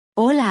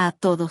Hola a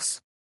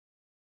todos.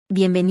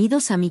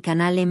 Bienvenidos a mi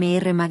canal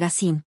MR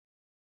Magazine.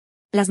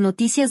 Las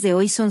noticias de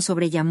hoy son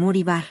sobre Yagmur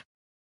y Bar.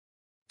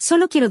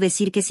 Solo quiero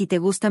decir que si te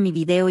gusta mi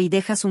video y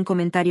dejas un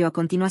comentario a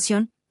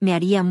continuación, me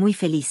haría muy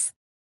feliz.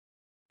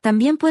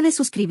 También puedes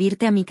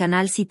suscribirte a mi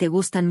canal si te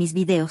gustan mis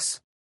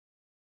videos.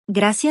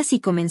 Gracias y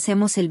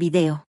comencemos el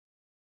video.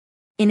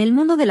 En el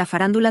mundo de la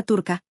farándula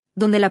turca,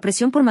 donde la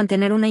presión por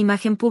mantener una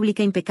imagen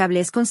pública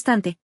impecable es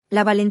constante,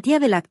 la valentía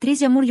de la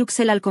actriz Yagmur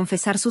Yuksel al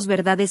confesar sus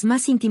verdades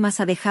más íntimas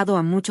ha dejado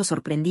a muchos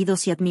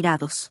sorprendidos y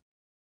admirados.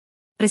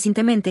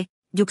 Recientemente,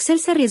 Yuksel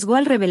se arriesgó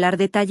al revelar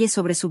detalles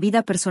sobre su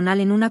vida personal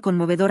en una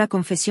conmovedora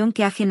confesión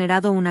que ha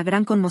generado una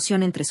gran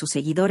conmoción entre sus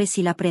seguidores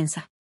y la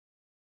prensa.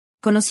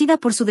 Conocida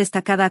por su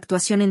destacada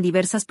actuación en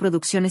diversas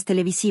producciones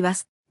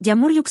televisivas,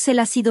 Yagmur Yuksel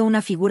ha sido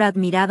una figura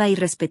admirada y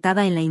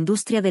respetada en la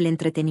industria del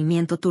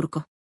entretenimiento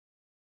turco.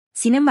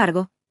 Sin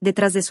embargo,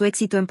 detrás de su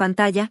éxito en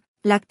pantalla,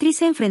 la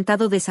actriz ha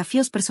enfrentado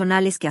desafíos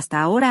personales que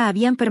hasta ahora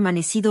habían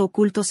permanecido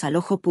ocultos al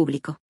ojo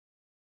público.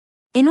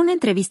 En una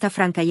entrevista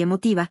franca y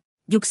emotiva,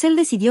 Yuksel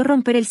decidió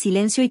romper el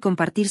silencio y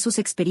compartir sus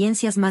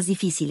experiencias más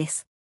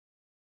difíciles.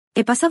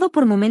 He pasado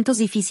por momentos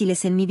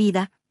difíciles en mi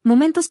vida,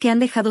 momentos que han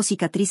dejado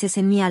cicatrices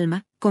en mi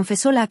alma,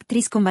 confesó la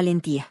actriz con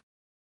valentía.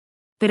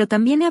 Pero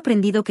también he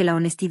aprendido que la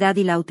honestidad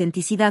y la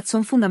autenticidad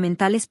son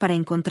fundamentales para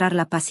encontrar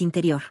la paz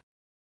interior.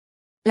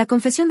 La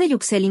confesión de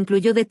Yuksel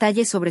incluyó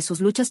detalles sobre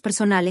sus luchas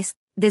personales,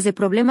 desde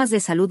problemas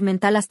de salud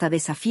mental hasta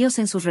desafíos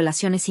en sus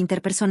relaciones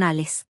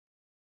interpersonales.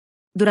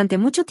 Durante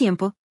mucho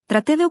tiempo,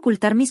 traté de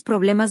ocultar mis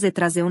problemas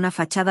detrás de una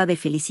fachada de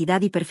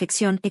felicidad y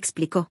perfección,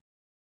 explicó.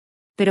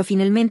 Pero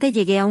finalmente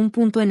llegué a un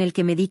punto en el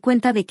que me di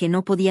cuenta de que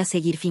no podía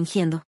seguir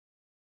fingiendo.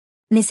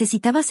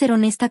 Necesitaba ser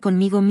honesta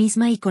conmigo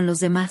misma y con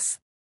los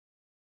demás.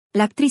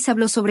 La actriz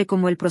habló sobre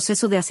cómo el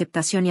proceso de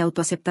aceptación y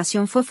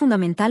autoaceptación fue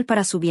fundamental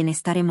para su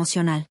bienestar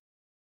emocional.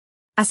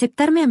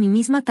 Aceptarme a mí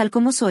misma tal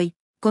como soy,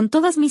 con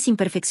todas mis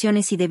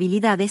imperfecciones y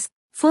debilidades,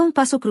 fue un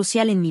paso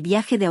crucial en mi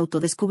viaje de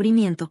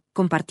autodescubrimiento,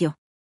 compartió.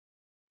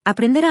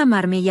 Aprender a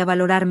amarme y a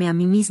valorarme a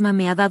mí misma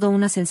me ha dado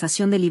una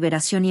sensación de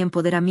liberación y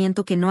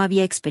empoderamiento que no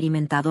había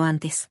experimentado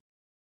antes.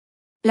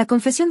 La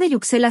confesión de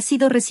Yuksel ha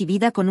sido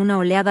recibida con una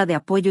oleada de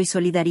apoyo y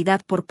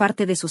solidaridad por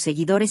parte de sus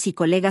seguidores y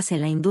colegas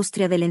en la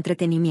industria del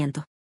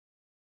entretenimiento.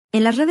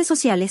 En las redes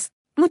sociales,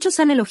 muchos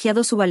han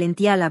elogiado su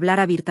valentía al hablar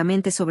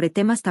abiertamente sobre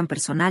temas tan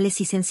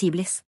personales y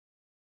sensibles.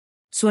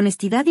 Su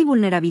honestidad y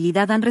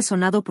vulnerabilidad han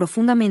resonado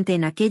profundamente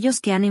en aquellos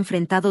que han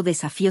enfrentado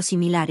desafíos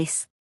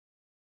similares.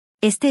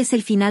 Este es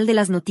el final de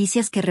las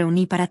noticias que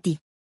reuní para ti.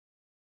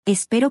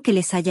 Espero que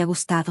les haya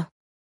gustado.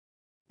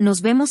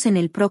 Nos vemos en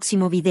el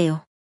próximo video.